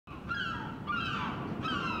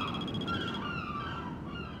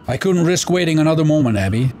I couldn't risk waiting another moment,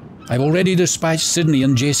 Abby. I've already dispatched Sydney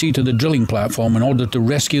and JC to the drilling platform in order to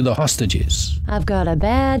rescue the hostages. I've got a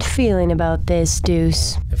bad feeling about this,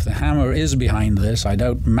 Deuce. If the Hammer is behind this, I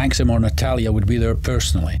doubt Maxim or Natalia would be there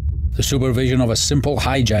personally. The supervision of a simple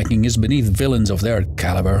hijacking is beneath villains of their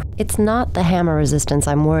caliber. It's not the Hammer resistance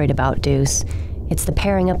I'm worried about, Deuce. It's the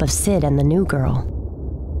pairing up of Sid and the new girl.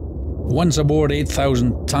 Once aboard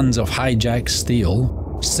 8,000 tons of hijacked steel,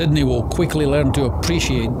 Sydney will quickly learn to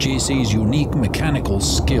appreciate JC's unique mechanical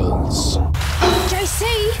skills.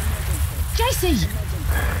 JC! JC!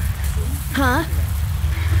 Huh?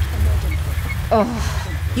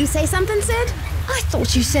 Oh. You say something, Sid? I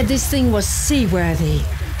thought you said this thing was seaworthy.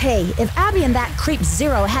 Hey, if Abby and that creep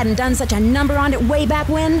Zero hadn't done such a number on it way back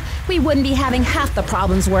when, we wouldn't be having half the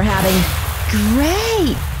problems we're having.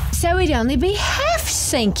 Great! So it'd only be half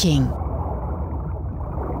sinking.